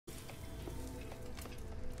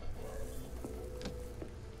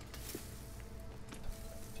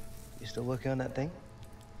still working on that thing?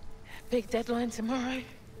 Big deadline tomorrow.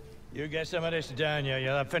 You get some of this down here,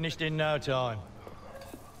 you'll have finished in no time.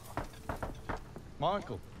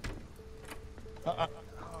 Michael.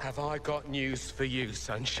 Have I got news for you,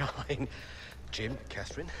 sunshine? Jim,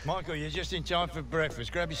 Catherine? Michael, you're just in time for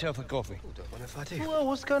breakfast. Grab yourself a coffee. Oh, don't mind if I do. Well,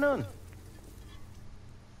 what's going on?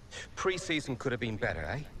 Pre-season could have been better,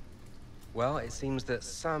 eh? Well, it seems that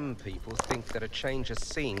some people think that a change of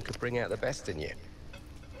scene could bring out the best in you.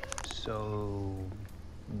 So...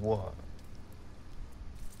 what?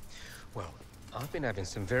 Well, I've been having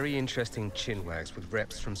some very interesting chinwags with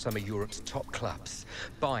reps from some of Europe's top clubs.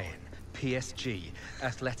 Bayern, PSG,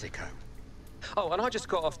 Atletico. Oh, and I just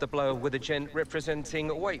got off the blow with a gent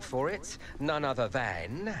representing, wait for it, none other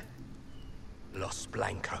than... Los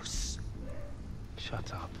Blancos.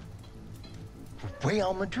 Shut up.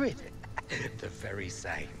 Real Madrid? The very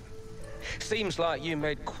same. Seems like you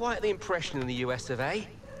made quite the impression in the US of A.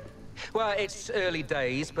 Well, it's early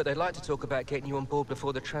days, but they'd like to talk about getting you on board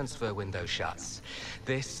before the transfer window shuts.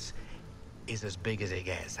 This is as big as it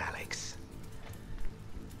gets, Alex.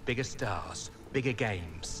 Bigger stars, bigger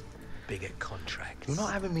games, bigger contracts. You're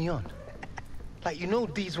not having me on. Like, you know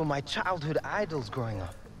these were my childhood idols growing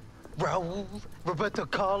up. Raul, Roberto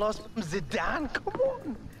Carlos, Zidane, come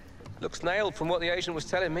on! Looks nailed from what the agent was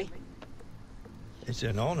telling me. It's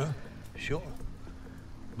an honor, sure.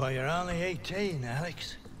 But you're only 18,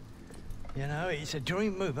 Alex. You know, it's a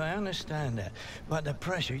dream move, I understand that. But the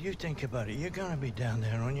pressure, you think about it, you're gonna be down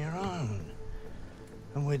there on your own.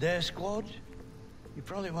 And with their squad, you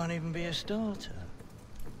probably won't even be a starter.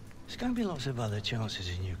 There's gonna be lots of other chances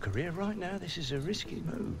in your career. Right now, this is a risky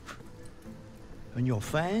move. And your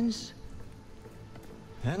fans,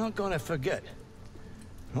 they're not gonna forget.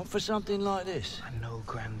 Not for something like this. I know,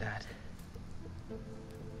 Granddad.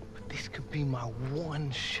 But this could be my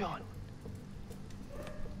one shot.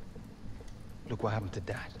 Look what happened to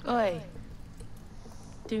Dad. Oi.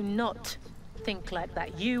 Do not think like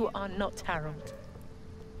that. You are not Harold.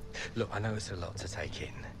 Look, I know it's a lot to take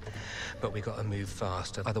in, but we got to move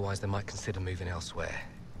fast, otherwise they might consider moving elsewhere.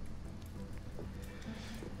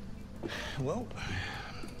 Well,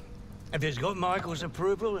 if it's got Michael's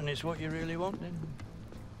approval and it's what you really want, then...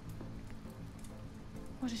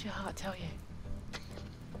 What does your heart tell you?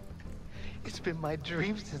 It's been my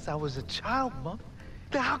dream since I was a child, Mom.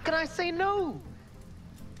 How can I say no?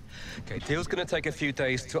 Okay, deal's gonna take a few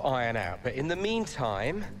days to iron out, but in the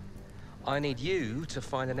meantime, I need you to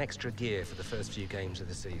find an extra gear for the first few games of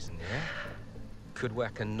the season, yeah? Could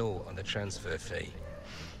whack a naught on the transfer fee.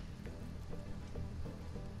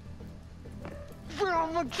 Real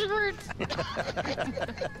Madrid!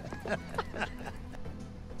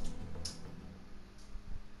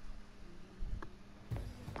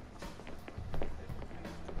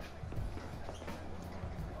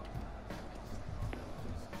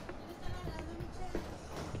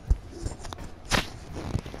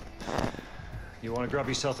 You want to grab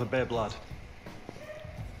yourself a bib, lad?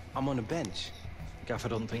 I'm on the bench. Gaffer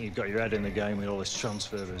doesn't think you've got your head in the game with all this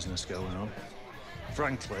transfer business going on.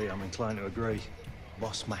 Frankly, I'm inclined to agree.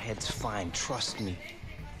 Boss, my head's fine, trust me.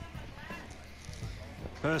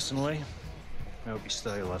 Personally, I hope you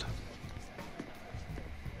stay, lad.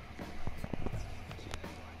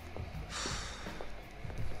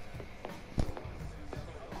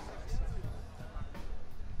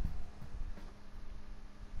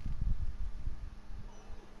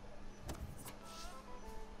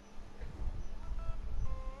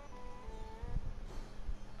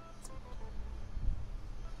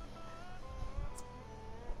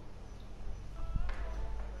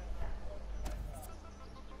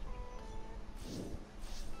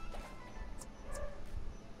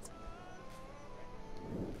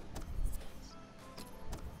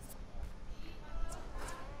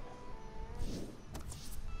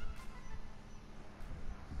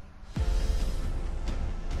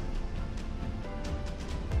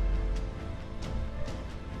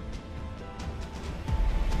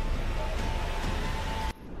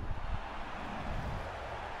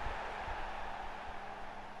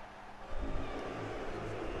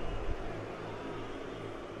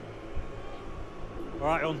 All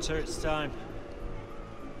right, Hunter, it's time.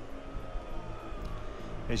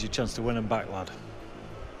 Here's your chance to win them back, lad.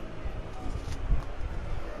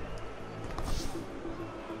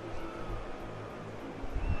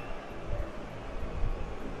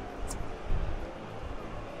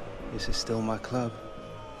 This is still my club.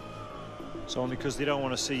 It's only because they don't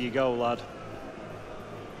want to see you go, lad.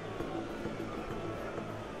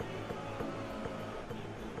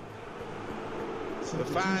 So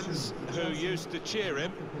fans who used to cheer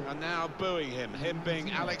him are now booing him. Him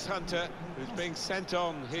being Alex Hunter, who's being sent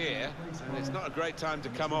on here, and it's not a great time to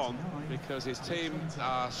come on because his team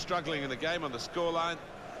are struggling in the game on the scoreline.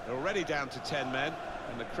 They're already down to 10 men,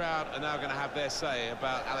 and the crowd are now going to have their say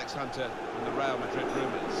about Alex Hunter and the Real Madrid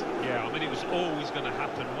rumours. Yeah, I mean, it was always going to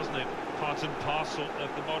happen, wasn't it? Part and parcel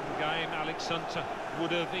of the modern game. Alex Hunter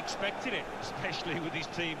would have expected it, especially with his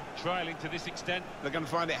team trailing to this extent. They're going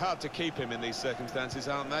to find it hard to keep him in these circumstances,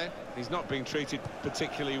 aren't they? He's not being treated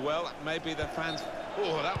particularly well. Maybe the fans...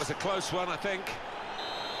 Oh, that was a close one, I think.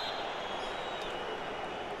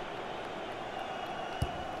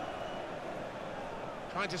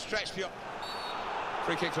 Trying to stretch the...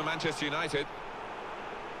 Free kick for Manchester United.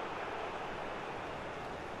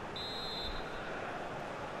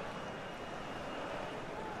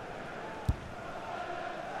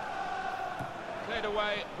 Cleared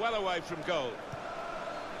away, well away from goal.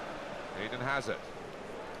 Eden Hazard.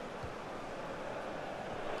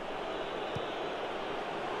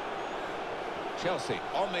 Chelsea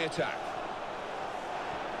on the attack.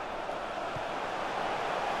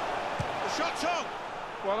 The shot's on!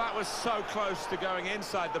 Well, that was so close to going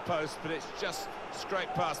inside the post, but it's just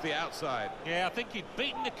straight past the outside. Yeah, I think he'd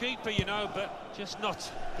beaten the keeper, you know, but just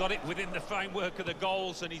not got it within the framework of the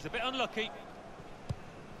goals, and he's a bit unlucky.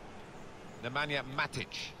 Nemanja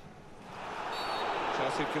Matic.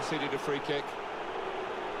 Chelsea conceded a free kick.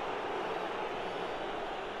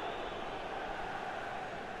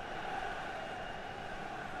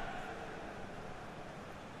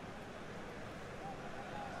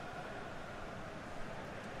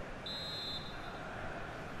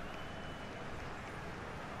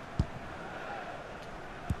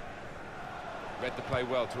 Read the play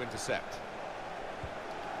well to intercept.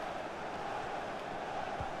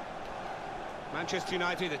 Manchester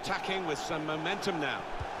United attacking with some momentum now.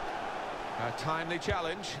 A timely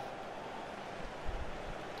challenge.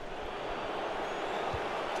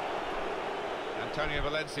 Antonio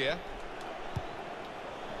Valencia.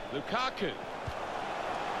 Lukaku.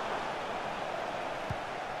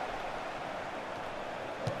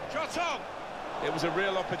 Shot on! It was a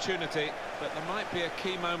real opportunity, but there might be a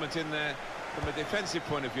key moment in there from a defensive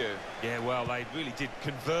point of view. Yeah, well, they really did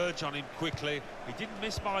converge on him quickly. He didn't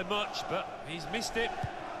miss by much, but he's missed it.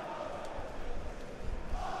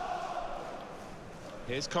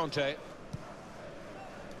 Here's Conte.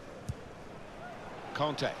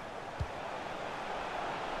 Conte.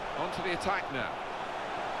 On to the attack now.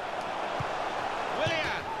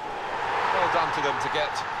 Willian! Well done to them to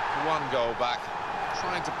get one goal back.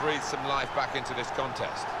 Trying to breathe some life back into this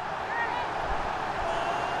contest.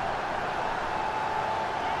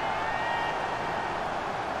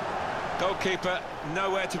 Goalkeeper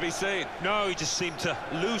nowhere to be seen. No, he just seemed to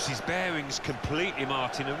lose his bearings completely,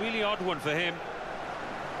 Martin. A really odd one for him.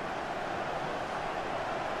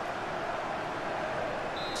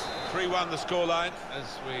 (3-1) the scoreline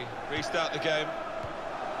as we restart the game.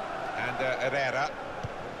 And Herrera.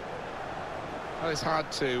 Well, it's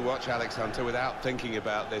hard to watch Alex Hunter without thinking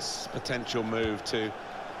about this potential move to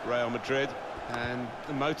Real Madrid and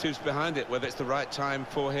the motives behind it, whether it's the right time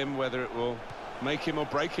for him, whether it will make him or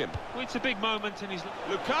break him. Well, it's a big moment and he's...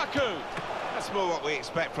 Lukaku! That's more what we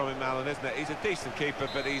expect from him, Alan, isn't it? He's a decent keeper,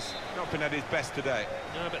 but he's not been at his best today.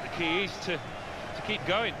 No, but the key is to keep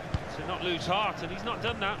going, to not lose heart, and he's not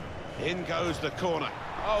done that. In goes the corner.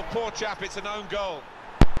 Oh, poor chap, it's an own goal.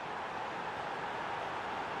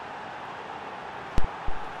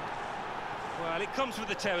 Well, it comes with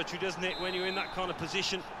the territory, doesn't it, when you're in that kind of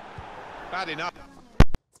position? Bad enough.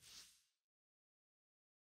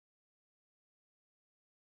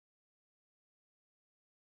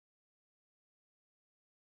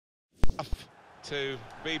 To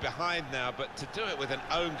be behind now, but to do it with an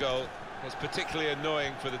own goal is particularly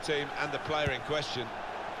annoying for the team and the player in question.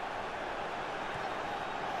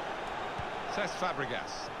 Says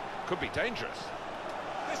Fabregas. Could be dangerous.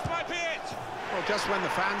 This might be it! Well, just when the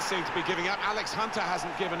fans seem to be giving up, Alex Hunter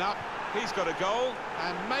hasn't given up. He's got a goal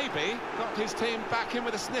and maybe got his team back in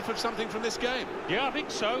with a sniff of something from this game. Yeah, I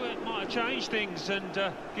think so. It might have changed things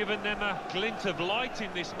and given them a glint of light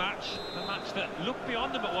in this match. A match that looked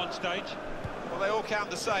beyond them at one stage. Well, they all count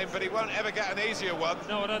the same, but he won't ever get an easier one.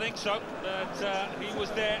 No, I don't think so. But he was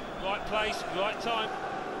there, right place, right time.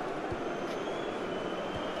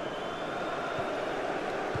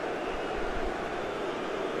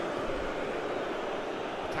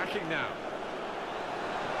 Attacking now.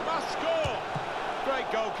 Must score! Great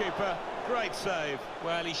goalkeeper, great save.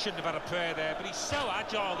 Well, he shouldn't have had a prayer there, but he's so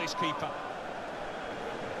agile, this keeper.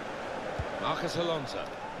 Marcus Alonso.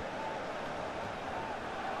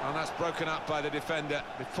 And that's broken up by the defender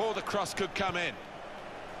before the cross could come in.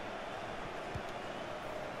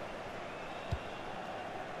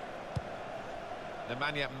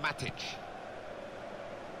 Nemanja Matic.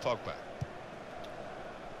 Pogba.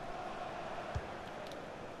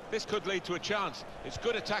 This could lead to a chance. It's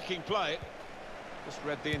good attacking play. Just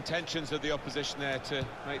read the intentions of the opposition there to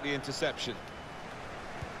make the interception.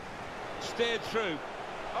 Steered through.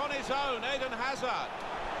 On his own, Eden Hazard.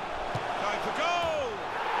 Going for goal!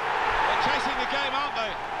 They're chasing the game, aren't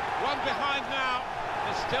they? One behind now.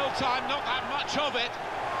 There's still time, not that much of it.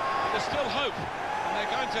 But there's still hope. And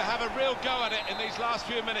they're going to have a real go at it in these last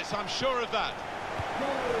few minutes, I'm sure of that.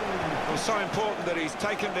 Well, so important that he's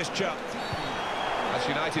taken this chance. That's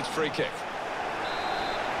United's free kick.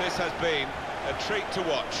 This has been a treat to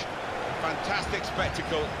watch. Fantastic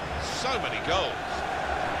spectacle, so many goals.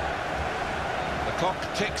 The clock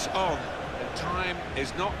ticks on. And time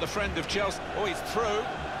is not the friend of Chelsea. Oh, he's through.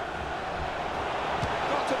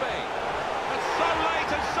 Got to be. And so late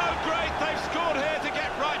and so great, they've scored here to get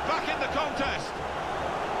right back in the contest.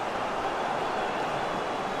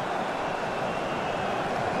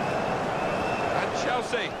 And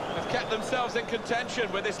Chelsea have kept themselves in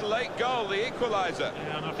contention with this late goal, the equaliser.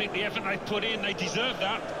 Yeah, and I think the effort they put in, they deserve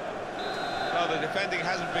that. Well, the defending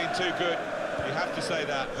hasn't been too good, you have to say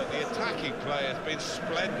that, but the attacking play has been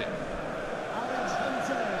splendid.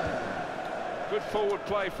 Good forward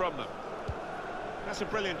play from them. That's a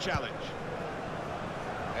brilliant challenge.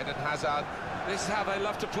 Eden Hazard. This is how they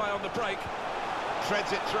love to play on the break.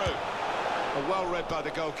 Treads it through. Well read by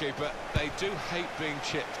the goalkeeper. They do hate being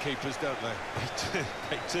chipped, keepers, don't they?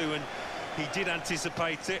 They do, and he did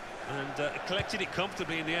anticipate it and collected it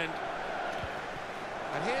comfortably in the end.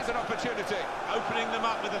 And here's an opportunity, opening them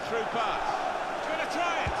up with a through pass. He's going to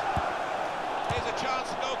try it. Here's a chance,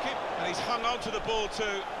 goalkeeper, and he's hung on to the ball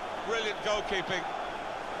too. Brilliant goalkeeping.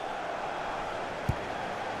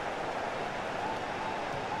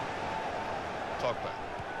 Pogba.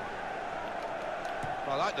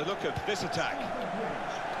 I like the look of this attack.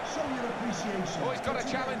 Oh, he's got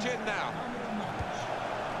a challenge in now.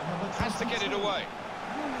 Has to get it away.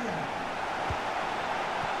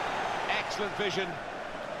 Excellent vision.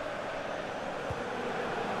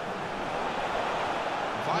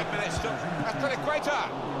 5 minutes still. That's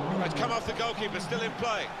Trayecto. It's come off the goalkeeper, still in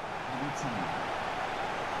play.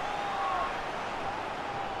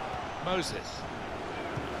 Moses.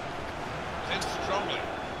 In strongly.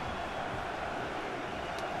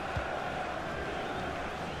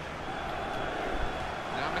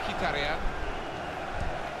 Now Mkhitaryan.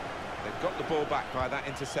 They've got the ball back by that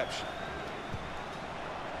interception.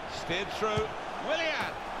 Steered through.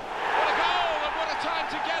 Willian! What a goal and what a time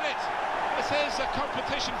to get it! This is a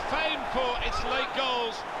competition famed for its late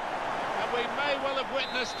goals, and we may well have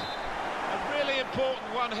witnessed a really important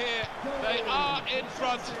one here. They are in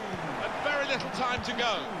front and very little time to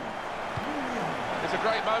go. It's a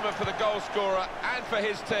great moment for the goal scorer and for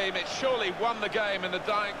his team. It surely won the game in the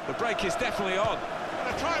dying. The break is definitely on.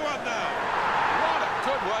 Gonna try one now. What a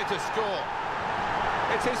good way to score.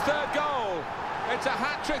 It's his third goal. It's a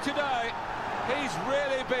hat-trick today. He's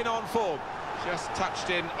really been on form. Just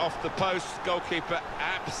touched in off the post. Goalkeeper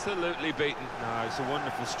absolutely beaten. No, it's a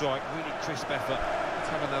wonderful strike, really crisp effort. Let's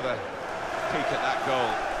have another peek at that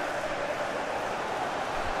goal.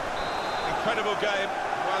 Incredible game,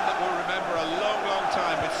 one that we'll remember a long, long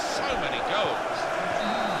time with so many goals.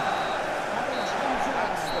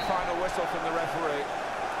 That's the final whistle from the referee.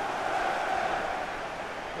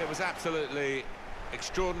 It was absolutely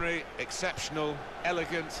extraordinary, exceptional,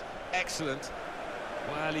 elegant, excellent.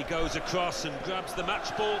 Well, he goes across and grabs the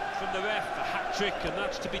match ball from the ref, a hat-trick, and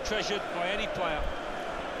that's to be treasured by any player.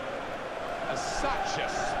 Such a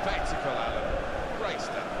spectacle, Alan. Great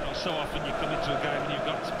stuff. Not so often you come into a game and you've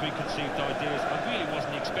got preconceived ideas. I really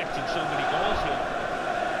wasn't expecting so many goals here.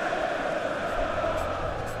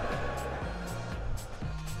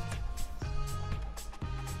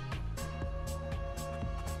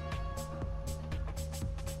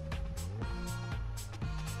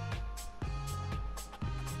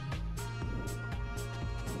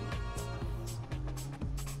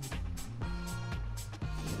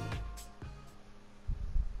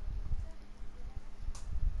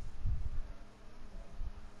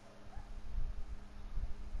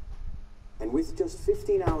 And with just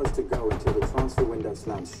 15 hours to go until the transfer window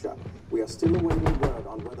slams shut, we are still awaiting word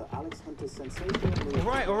on whether Alex Hunter's sensational...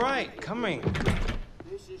 All right, coming.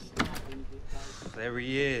 There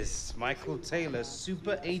he is, Michael Taylor,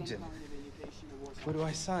 super agent. What do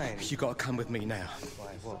I sign? You gotta come with me now.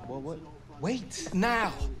 Why, what? Wait!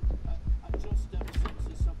 Now!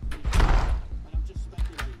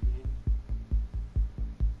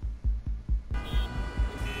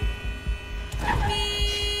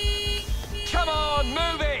 Come on,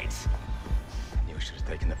 move it! I knew I should have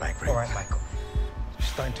taken the back route. All right, Michael.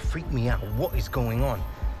 starting to freak me out. What is going on?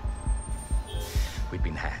 We've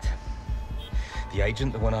been had. The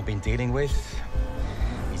agent, the one I've been dealing with,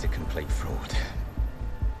 he's a complete fraud.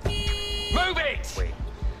 Move it! Wait.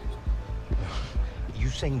 You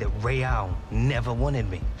saying that Real never wanted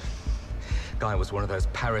me? Guy was one of those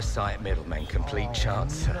parasite middlemen, complete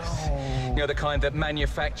chancers. No. You know, the kind that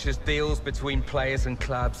manufactures deals between players and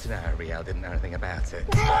clubs. No, Real didn't know anything about it.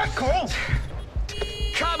 Michael!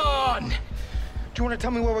 Come on! Do you want to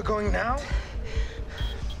tell me where we're going now?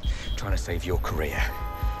 Trying to save your career.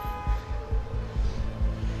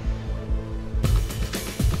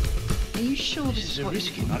 Are you sure this is what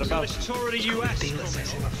risky. Not about this tour of the US.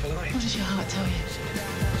 What does your heart tell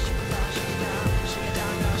you?